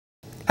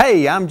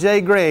Hey, I'm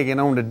Jay Gregg,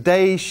 and on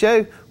today's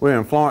show, we're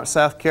in Florence,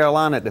 South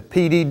Carolina at the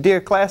PD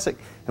Deer Classic,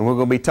 and we're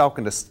going to be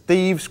talking to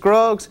Steve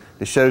Scruggs.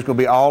 The show's going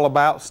to be all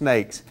about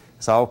snakes.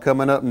 It's all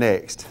coming up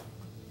next.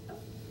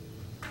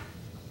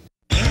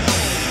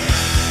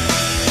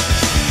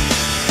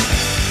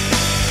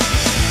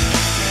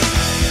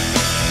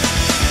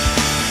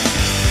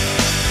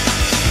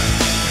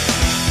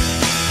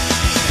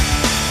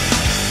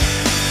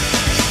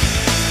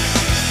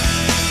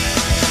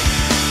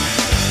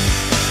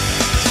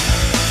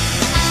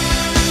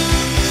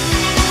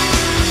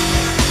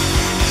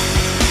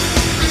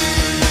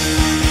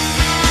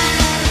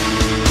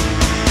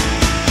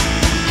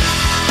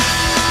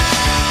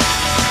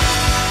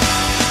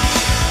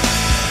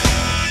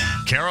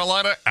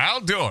 Carolina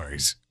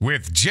Outdoors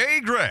with Jay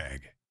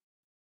Gregg.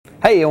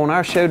 Hey, on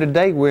our show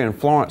today, we're in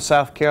Florence,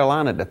 South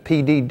Carolina at the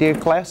PD Deer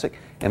Classic,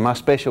 and my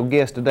special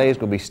guest today is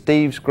going to be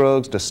Steve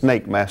Scruggs, the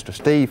Snake Master.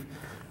 Steve,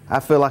 I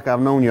feel like I've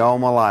known you all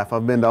my life.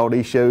 I've been to all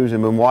these shows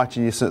and been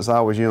watching you since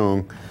I was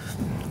young.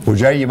 Well,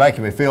 Jay, you're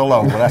making me feel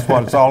low, but that's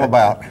what it's all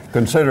about.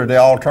 Consider the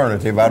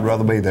alternative. I'd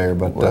rather be there,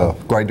 but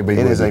great to be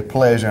with you. It is a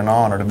pleasure and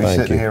honor to be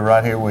sitting here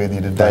right here with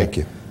you today. Thank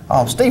you.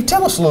 Steve,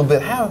 tell us a little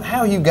bit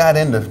how you got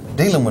into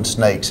dealing with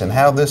snakes and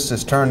how this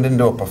has turned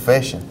into a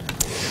profession.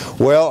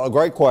 Well, a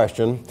great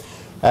question.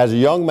 As a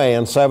young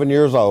man, 7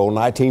 years old,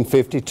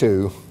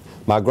 1952,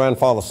 my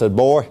grandfather said,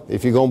 "Boy,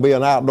 if you're going to be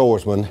an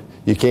outdoorsman,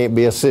 you can't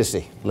be a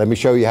sissy. Let me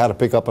show you how to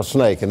pick up a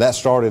snake." And that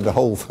started the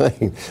whole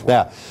thing.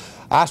 Now,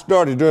 I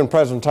started doing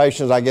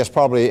presentations, I guess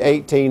probably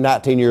 18,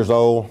 19 years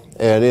old,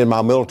 and in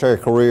my military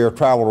career,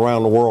 traveled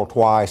around the world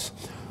twice.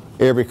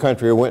 Every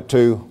country I went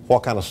to,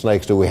 what kind of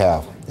snakes do we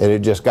have? And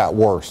it just got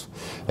worse.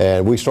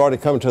 And we started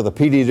coming to the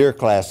PD Deer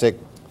Classic.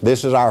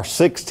 This is our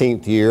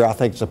 16th year. I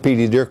think it's the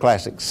PD Deer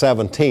Classic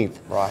 17th.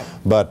 Right.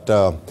 But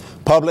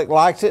public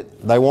likes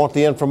it. They want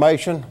the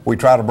information. We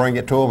try to bring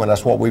it to them, and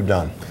that's what we've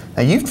done.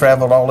 Now, you've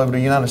traveled all over the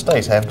United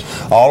States, haven't you?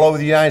 All over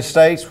the United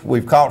States.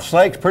 We've caught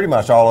snakes pretty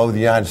much all over the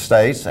United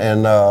States,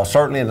 and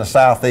certainly in the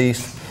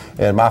Southeast.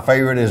 And my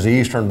favorite is the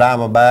Eastern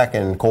Diamondback,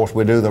 and of course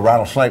we do the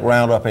rattlesnake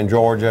roundup in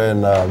Georgia,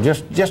 and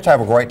just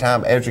have a great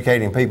time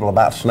educating people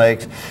about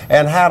snakes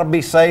and how to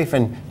be safe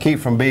and keep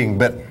from being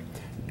bitten.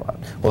 Right.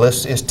 Well,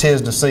 it's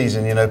tis the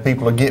season, you know.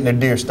 People are getting their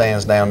deer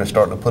stands down. They're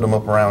starting to put them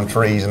up around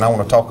trees, and I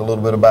want to talk a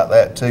little bit about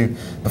that too.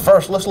 But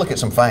first, let's look at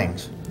some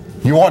fangs.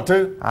 You want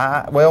to?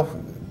 Well,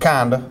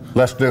 kinda.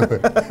 Let's do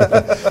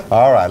it.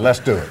 All right, let's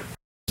do it.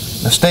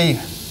 Now, Steve,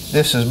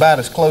 this is about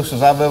as close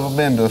as I've ever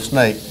been to a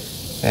snake,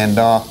 and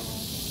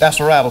that's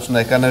a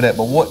rattlesnake, I know that,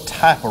 but what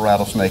type of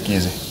rattlesnake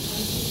is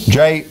it?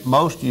 Jay,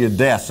 most of your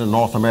deaths in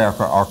North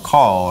America are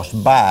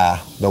caused by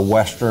the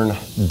Western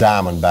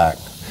Diamondback.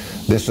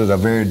 This is a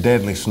very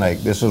deadly snake.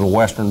 This is a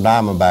Western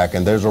Diamondback,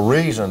 and there's a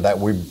reason that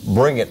we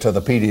bring it to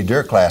the PD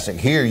Deer Classic.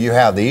 Here you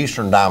have the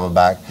Eastern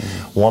Diamondback,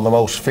 one of the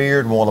most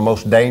feared, one of the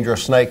most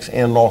dangerous snakes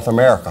in North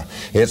America.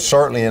 It's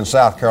certainly in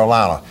South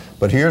Carolina,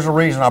 but here's the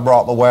reason I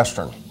brought the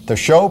Western, to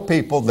show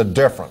people the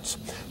difference.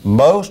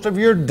 Most of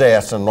your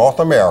deaths in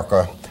North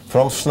America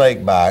from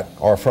snakebite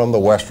or from the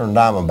Western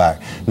Diamondback.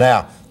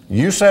 Now,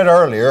 you said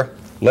earlier,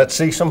 let's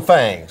see some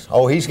fangs.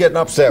 Oh, he's getting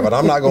upset, but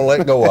I'm not going to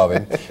let go of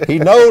him. He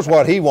knows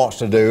what he wants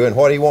to do, and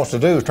what he wants to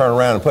do is turn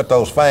around and put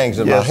those fangs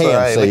in my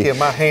hands. Look at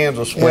my hands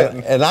are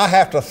sweating. And I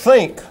have to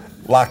think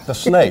like the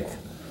snake.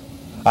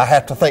 I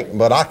have to think,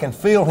 but I can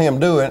feel him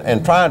doing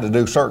and trying to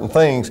do certain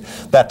things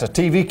that the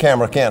TV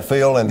camera can't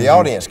feel and the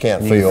audience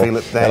can't feel.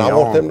 And I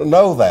want them to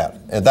know that.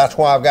 And that's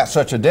why I've got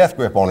such a death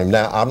grip on him.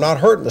 Now, I'm not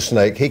hurting the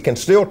snake. He can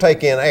still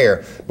take in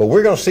air, but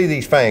we're going to see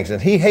these fangs.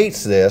 And he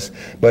hates this,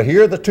 but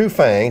here are the two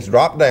fangs.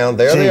 Drop down.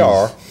 There they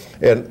are.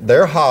 And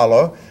they're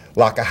hollow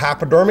like a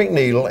hypodermic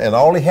needle, and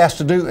all he has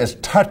to do is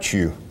touch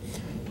you.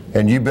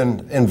 And you've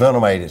been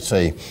envenomated,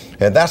 see.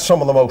 And that's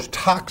some of the most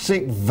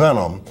toxic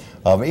venom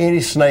of any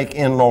snake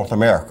in North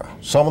America.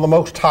 Some of the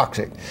most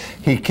toxic.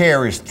 He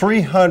carries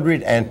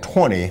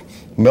 320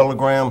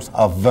 milligrams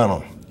of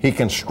venom. He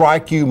can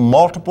strike you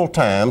multiple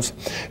times.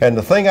 And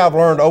the thing I've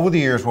learned over the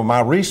years with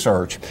my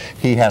research,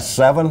 he has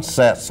 7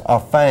 sets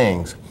of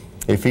fangs.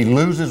 If he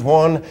loses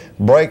one,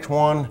 breaks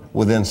one,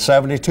 within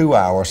 72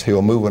 hours,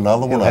 he'll move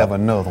another one up. He'll have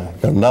another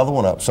one. Another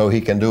one up, so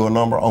he can do a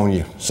number on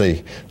you.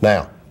 See,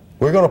 now,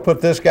 we're going to put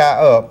this guy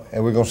up,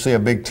 and we're going to see a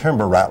big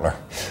timber rattler.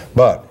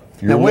 But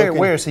now,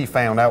 where is he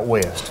found? Out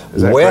west?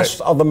 Is that west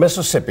correct? of the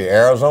Mississippi,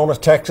 Arizona,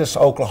 Texas,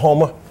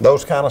 Oklahoma,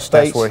 those kind of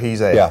states. That's where he's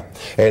at. Yeah,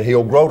 and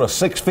he'll grow to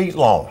 6 feet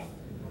long.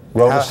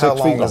 How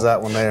long is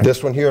that one there?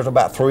 This one here is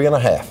about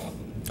 3.5.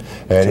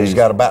 And he's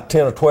got about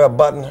 10 or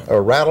 12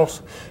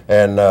 rattles.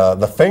 And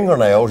the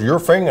fingernails, your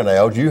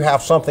fingernails, you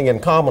have something in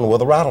common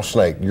with a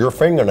rattlesnake. Your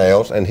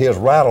fingernails and his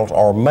rattles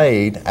are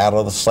made out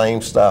of the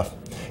same stuff.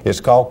 It's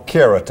called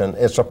keratin.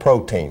 It's a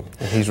protein.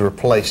 And he's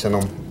replacing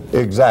them.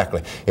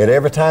 Exactly. And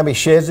every time he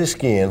sheds his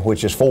skin,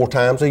 which is 4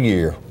 times a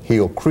year,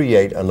 he'll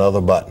create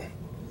another button.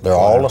 They're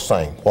all the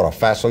same. What a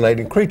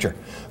fascinating creature.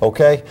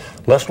 Okay,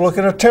 let's look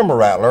at a timber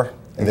rattler,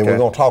 and then we're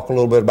going to talk a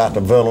little bit about the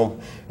venom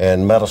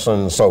and medicine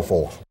and so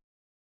forth.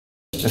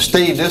 Now,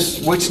 Steve,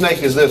 which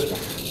snake is this one?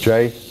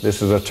 Jay,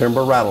 this is a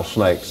timber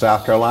rattlesnake.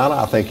 South Carolina,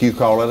 I think you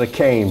call it a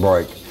cane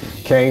break.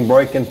 Cane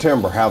break and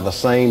timber have the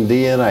same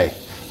DNA.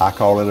 I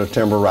call it a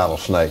timber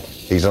rattlesnake.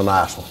 He's a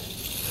nice one.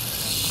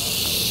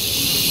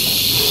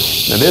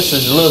 Now this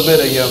is a little bit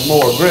of your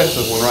more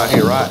aggressive one right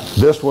here, right?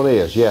 This one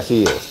is, yes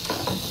he is.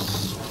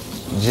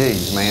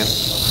 Jeez, man.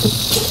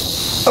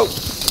 Oh.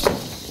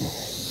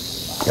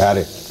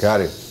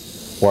 Got him.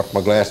 Watch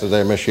my glasses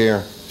there, Miss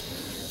Sharon.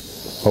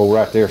 Hold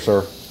right there,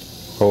 sir.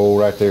 Hold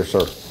right there,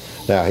 sir.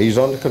 Now he's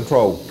under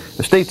control.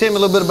 Now, Steve, tell me a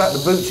little bit about the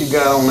boots you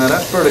got on there.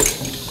 That's pretty.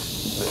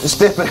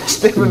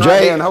 Stepping right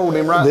there and holding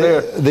him right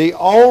there. The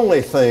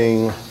only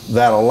thing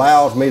that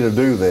allows me to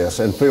do this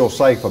and feel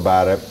safe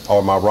about it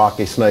are my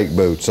Rocky snake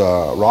boots.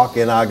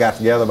 Rocky and I got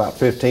together about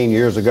 15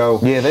 years ago.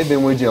 Yeah, they've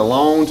been with you a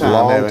long time.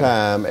 Long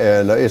time,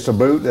 and it's a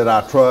boot that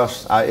I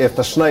trust. If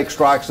the snake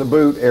strikes the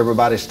boot,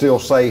 everybody's still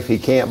safe. He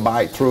can't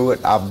bite through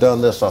it. I've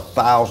done this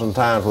 1,000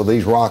 times with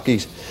these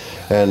Rockies,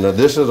 and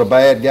this is a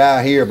bad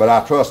guy here, but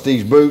I trust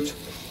these boots.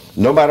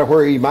 No matter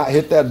where he might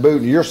hit that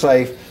boot, you're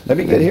safe. Let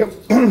me get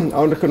him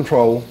under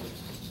control.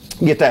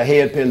 Get that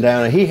head pinned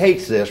down, and he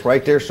hates this.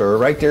 Right there, sir.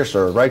 Right there,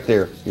 sir. Right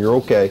there. You're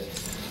okay.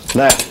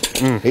 Now,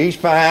 he's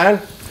fine.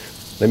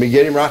 Let me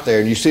get him right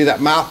there. And you see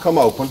that mouth come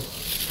open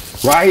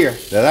right here.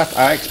 Now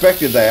I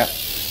expected that.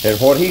 And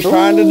what he's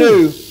trying to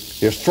do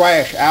is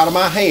thrash out of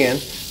my hand.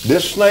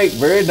 This snake,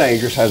 very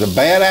dangerous, has a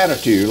bad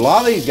attitude. A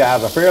lot of these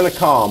guys are fairly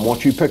calm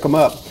once you pick them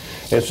up.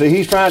 And see,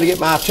 he's trying to get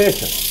my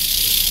attention.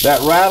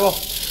 That rattle,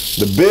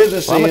 the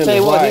business end is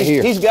right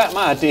here. He's got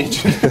my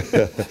attention.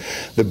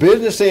 The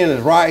business end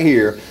is right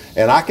here,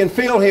 and I can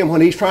feel him when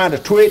he's trying to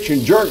twitch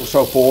and jerk and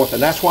so forth,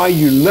 and that's why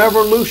you never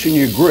loosen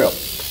your grip.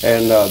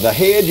 And the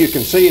head, you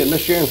can see, and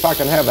Miss Sharon, if I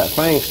can have that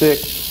fang stick,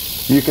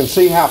 you can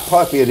see how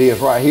puffy it is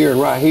right here and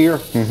right here.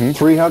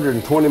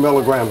 320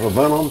 milligrams of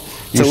venom.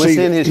 So it's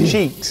in his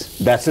cheeks.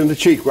 That's in the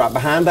cheek, right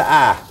behind the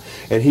eye.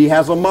 And he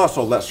has a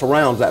muscle that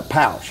surrounds that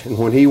pouch. And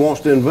when he wants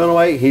to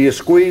envenomate, he just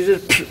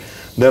squeezes.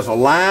 There's a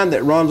line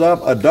that runs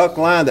up, a duct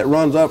line that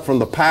runs up from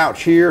the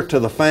pouch here to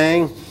the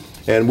fang.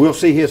 And we'll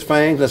see his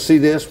fangs. Let's see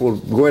this. We'll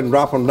go ahead and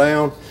drop them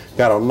down.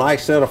 Got a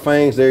nice set of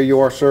fangs. There you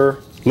are, sir.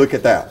 Look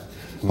at that.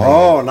 Man.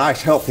 Oh, a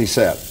nice healthy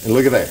set. And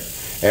look at that.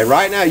 And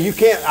right now, you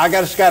can't, I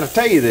just got to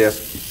tell you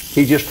this.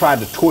 He just tried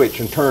to twitch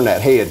and turn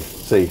that head.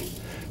 See,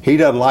 he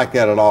doesn't like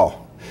that at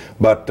all.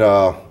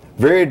 But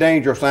very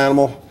dangerous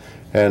animal.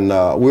 And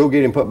we'll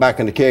get him put back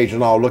in the cage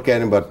and I'll look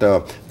at him. But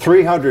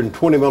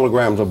 320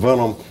 milligrams of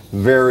venom,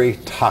 very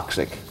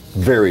toxic.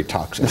 Very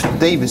toxic.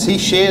 Steve, is he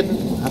shedding?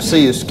 I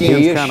see his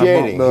skin's kind of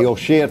bumped up. He'll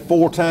shed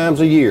 4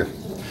 times a year.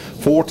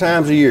 4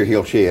 times a year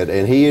he'll shed,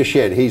 and he is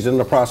shedding. He's in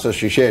the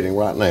process of shedding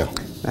right now.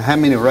 Now, how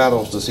many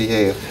rattles does he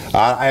have?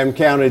 I haven't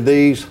counted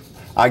these.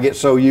 I get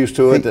so used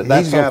to it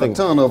that's he's got a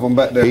ton of them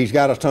back there. He's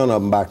got a ton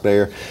of them back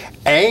there.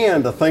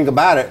 And the thing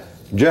about it,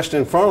 just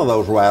in front of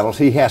those rattles,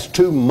 he has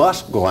 2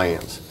 musk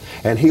glands.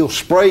 And he'll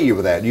spray you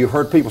with that. You've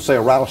heard people say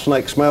a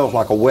rattlesnake smells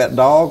like a wet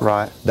dog.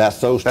 Right. That's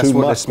those 2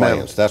 musk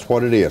glands. That's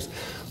what it is.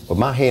 But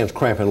my hand's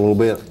cramping a little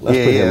bit. Let's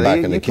put him back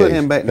in the cage.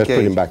 Let's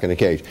put him back in the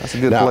cage. That's a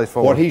good place for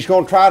him. What he's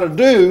going to try to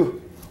do,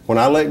 when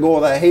I let go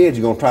of that head,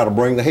 he's going to try to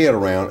bring the head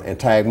around and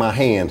tag my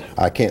hand.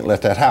 I can't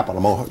let that happen.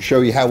 I'm going to show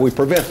you how we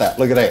prevent that.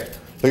 Look at that.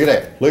 Look at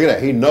that. Look at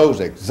that. He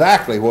knows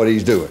exactly what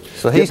he's doing.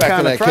 So he's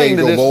kind of trained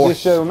to this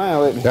show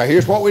now, isn't he? Now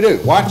here's what we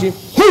do. Watch him.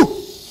 Whoo!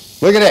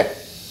 Look at that.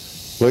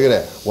 Look at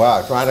that.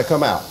 Wow, trying to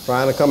come out.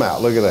 Trying to come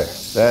out. Look at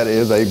that. That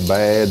is a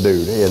bad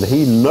dude. And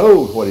he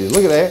knows what he's.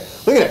 Look at that.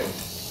 Look at that.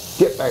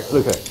 Get back.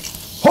 Look at that.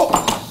 Ho!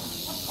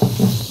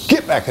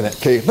 Get back in that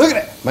cage. Look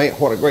at that. Man,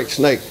 what a great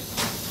snake.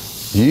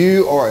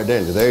 You are a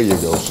danger. There you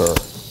go, sir.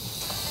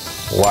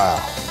 Wow.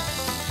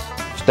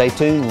 Stay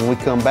tuned. When we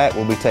come back,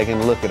 we'll be taking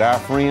a look at our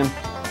friend,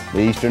 the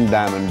Eastern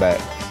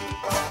Diamondback.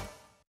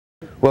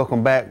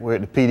 Welcome back. We're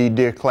at the PD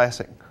Deer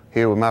Classic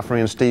here with my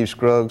friend Steve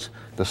Scruggs,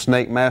 the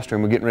Snake Master,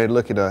 and we're getting ready to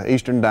look at an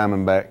Eastern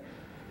Diamondback.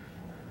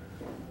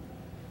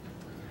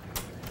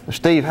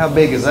 Steve, how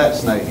big is that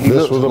snake? He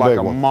looks like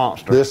a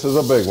monster. This is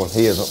a big one.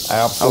 He is an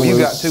absolute monster. Oh, you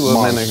got 2 of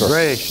them in there.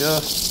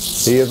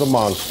 Gracious. He is a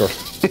monster.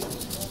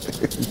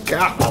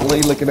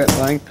 Golly, look at that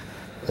thing.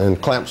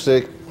 And clamp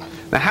stick.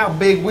 Now, how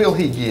big will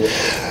he get?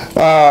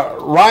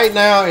 Right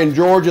now in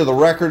Georgia, the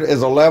record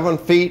is 11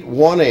 feet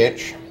 1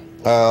 inch.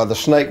 The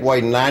snake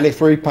weighed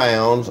 93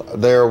 pounds.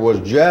 There was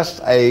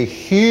just a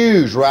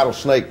huge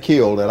rattlesnake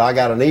killed that I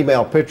got an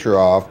email picture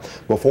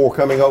of before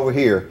coming over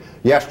here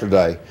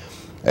yesterday.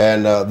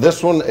 And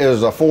this one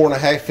is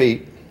 4.5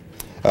 feet.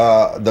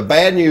 The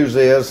bad news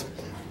is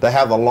they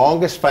have the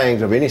longest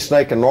fangs of any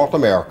snake in North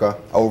America,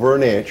 over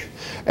 1 inch,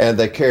 and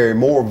they carry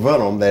more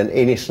venom than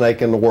any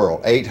snake in the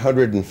world,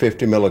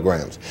 850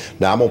 milligrams.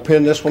 Now I'm gonna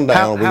pin this one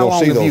down. We're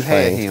gonna see those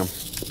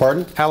fangs.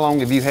 Pardon? How long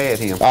have you had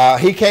him?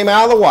 He came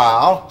out of the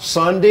wild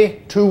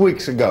Sunday 2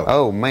 weeks ago.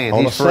 Oh man,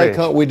 on a snake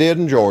hunt we did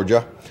in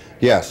Georgia.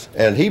 Yes,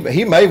 and he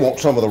may want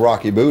some of the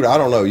Rocky boot. I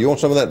don't know. You want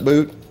some of that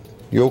boot?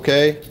 You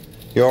okay?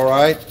 You all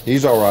right?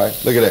 He's all right.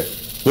 Look at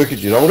that. Look at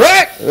you. Don't.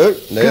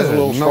 There's a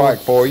little strike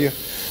for you.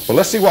 But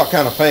let's see what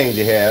kind of fangs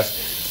he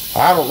has.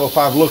 I don't know if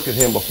I've looked at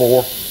him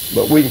before,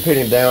 but we can pin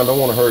him down. Don't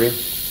want to hurt him.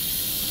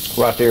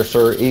 Right there,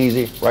 sir.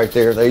 Easy. Right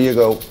there. There you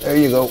go. There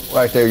you go.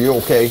 Right there. You're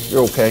okay.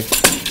 You're okay.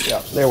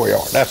 Yeah, there we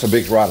are. That's a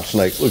big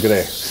rattlesnake. Look at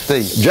that.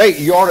 Steve. Jake,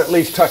 you ought to at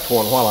least touch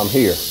one while I'm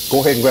here.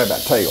 Go ahead and grab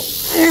that tail.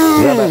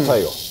 Grab that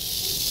tail.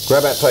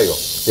 Grab that tail.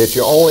 It's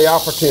your only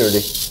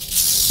opportunity.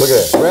 Look at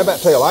that. Grab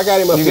that tail. I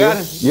got him up here. You got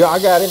him? Yeah, I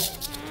got him.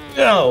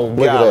 Oh,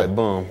 look at that.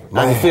 Boom.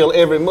 I can feel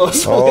every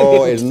muscle.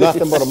 Oh, it's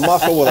nothing but a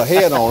muscle with a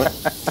head on it.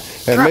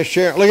 And Miss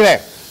Sharon, look at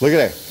that. Look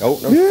at that. Oh,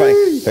 no,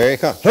 there he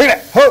comes. Look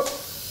at that. Oh,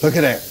 look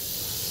at that.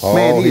 Oh,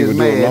 man, he would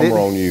do a number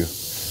on you.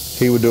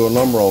 He would do a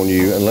number on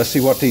you. And let's see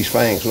what these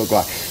fangs look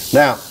like.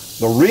 Now,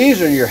 the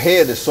reason your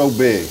head is so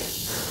big,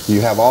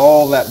 you have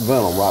all that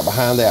venom right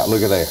behind that.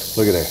 Look at there.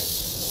 Look at there.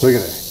 Look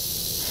at that.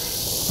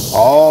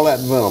 All that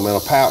venom in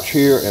a pouch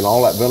here and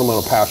all that venom in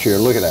a pouch here.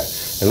 Look at that.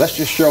 And let's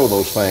just show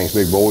those fangs,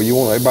 big boy. You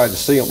want everybody to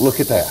see them? Look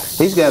at that.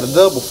 He's got a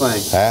double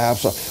fang.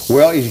 Absolutely.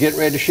 Well, he's getting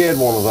ready to shed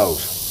one of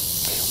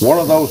those. One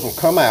of those will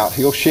come out.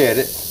 He'll shed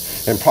it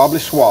and probably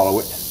swallow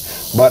it.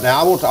 But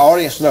now I want the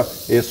audience to know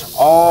it's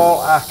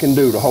all I can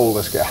do to hold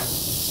this guy.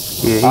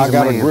 Yeah, I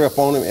got a grip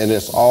on him, and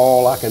it's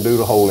all I can do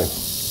to hold him.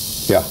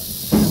 Yeah.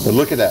 But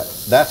look at that.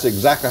 That's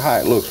exactly how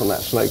it looks when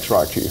that snake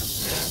strikes you.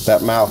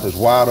 That mouth is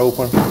wide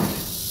open.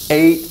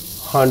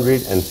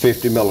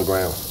 850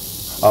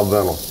 milligrams of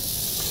venom.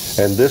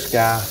 And this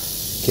guy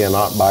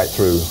cannot bite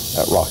through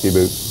that rocky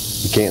boot.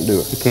 He can't do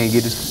it. He can't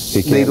get his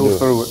needle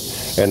through it.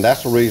 And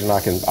that's the reason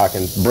I can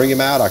bring him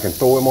out. I can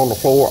throw him on the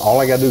floor.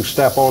 All I got to do is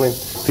step on him.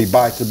 If he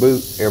bites the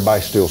boot,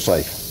 everybody's still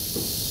safe.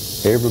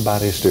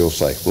 Everybody's still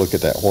safe. Look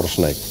at that. What a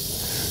snake.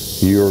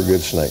 You're a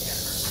good snake.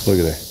 Look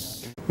at that.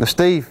 Now,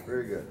 Steve,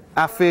 very good.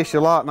 I fish a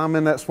lot and I'm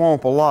in that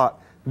swamp a lot.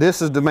 This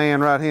is the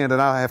man right here that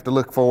I have to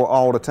look for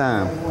all the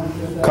time.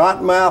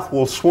 Cottonmouth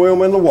will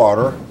swim in the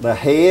water. The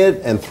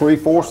head and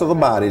 3/4 of the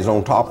body is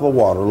on top of the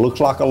water. Looks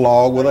like a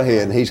log with a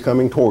head, and he's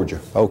coming towards you,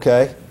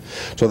 okay?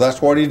 So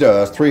that's what he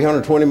does,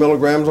 320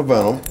 milligrams of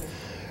venom.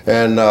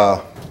 And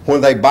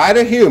when they bite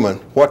a human,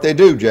 what they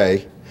do,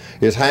 Jay,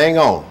 is hang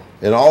on.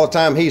 And all the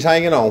time he's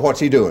hanging on, what's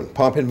he doing?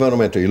 Pumping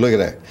venom into you. Look at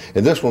that.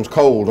 And this one's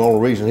cold. The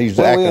only reason he's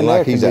acting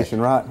like he's acting.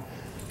 Right?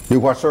 You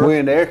what, sir? We're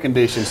in the air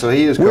condition, so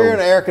he is cold. We're in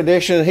air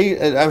conditioning.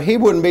 He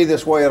wouldn't be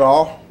this way at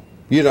all.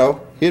 You know,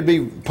 he'd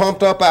be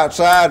pumped up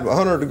outside,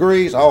 100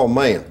 degrees. Oh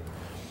man!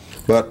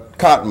 But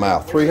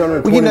cottonmouth,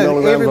 320 milligrams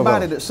of venom.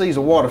 Everybody that sees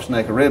a water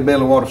snake, a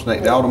red-bellied water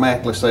snake, they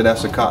automatically say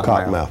that's a cottonmouth.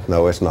 Cottonmouth.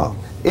 No, it's not.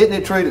 Isn't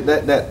it true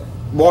that that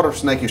water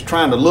snake is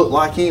trying to look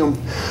like him?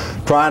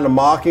 Trying to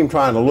mock him,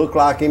 trying to look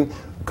like him.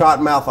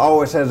 Cottonmouth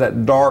always has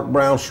that dark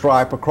brown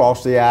stripe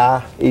across the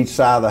eye, each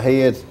side of the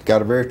head.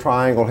 Got a very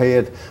triangle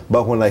head,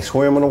 but when they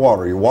swim in the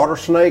water, your water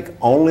snake,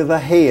 only the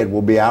head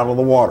will be out of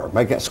the water.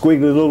 Make that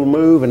squiggly little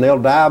move and they'll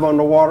dive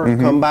underwater,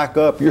 come back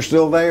up, you're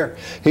still there.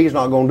 He's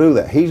not going to do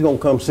that. He's going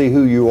to come see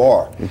who you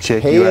are. And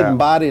check you out. Head and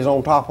body is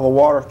on top of the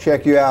water,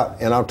 check you out.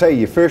 And I'll tell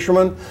you,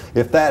 fishermen,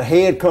 if that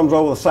head comes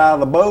over the side of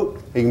the boat,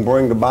 he can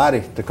bring the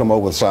body to come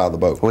over the side of the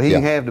boat. Well, he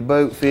can have the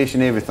boat, fish,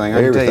 and everything.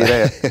 I can tell you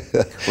that.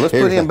 Well, let's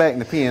put him back in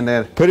the pen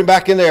there. Put him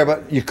back in there,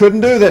 but you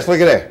couldn't do this.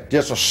 Look at that.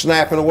 Just a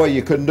snapping away.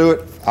 You couldn't do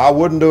it. I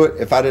wouldn't do it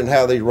if I didn't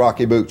have these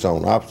rocky boots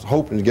on. I was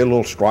hoping to get a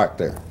little strike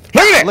there. Look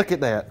at that. Look at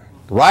that.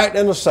 Right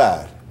in the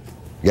side.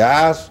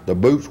 Guys, the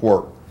boots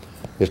work.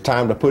 It's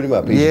time to put him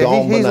up. He's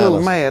gone bananas. He's a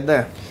little mad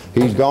there.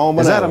 He's gone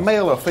bananas. Is that a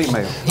male or a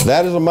female?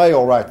 That is a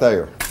male right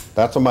there.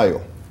 That's a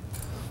male.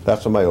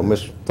 That's a male.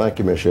 Thank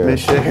you, Miss Sharon. Miss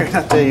Sharon,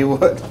 I tell you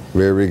what.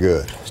 Very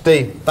good.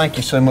 Steve, thank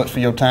you so much for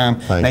your time.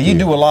 Thank now, you. you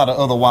do a lot of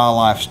other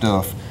wildlife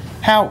stuff.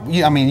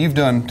 You've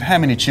done how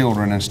many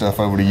children and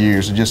stuff over the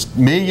years? Just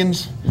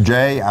millions?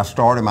 Jay, I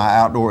started my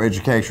outdoor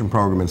education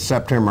program in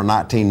September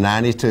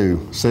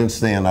 1992. Since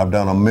then, I've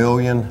done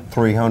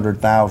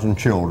 1,300,000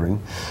 children.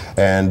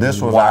 And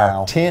this was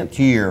our 10th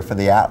year for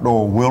the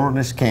Outdoor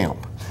Wilderness Camp,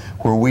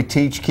 where we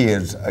teach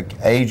kids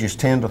ages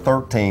 10 to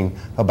 13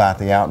 about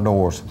the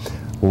outdoors.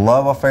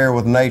 Love affair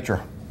with nature.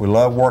 We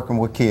love working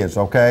with kids,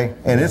 okay?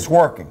 And it's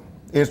working.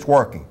 It's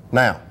working.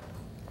 Now,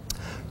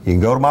 you can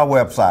go to my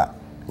website,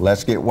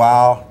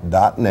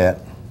 letsgetwild.net,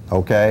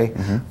 okay?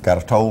 Got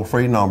a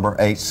toll-free number,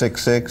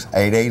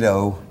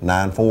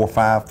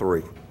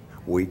 866-880-9453.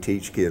 We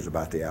teach kids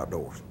about the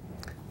outdoors.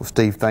 Well,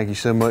 Steve, thank you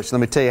so much. Let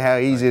me tell you how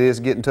easy it is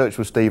to get in touch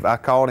with Steve. I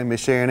called him, Miss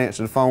Sharon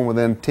answered the phone.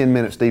 Within 10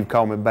 minutes, Steve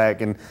called me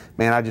back. And,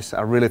 man, I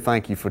really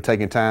thank you for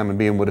taking time and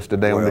being with us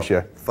today on the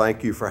show.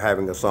 Thank you for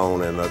having us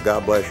on, and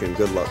God bless you and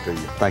good luck to you.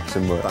 Thank you so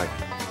much. Thank you.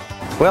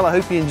 Well, I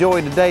hope you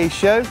enjoyed today's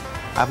show.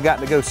 I've got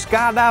to go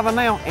skydiving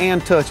now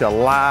and touch a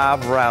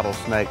live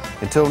rattlesnake.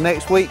 Until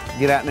next week,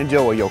 get out and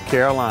enjoy your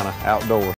Carolina outdoors.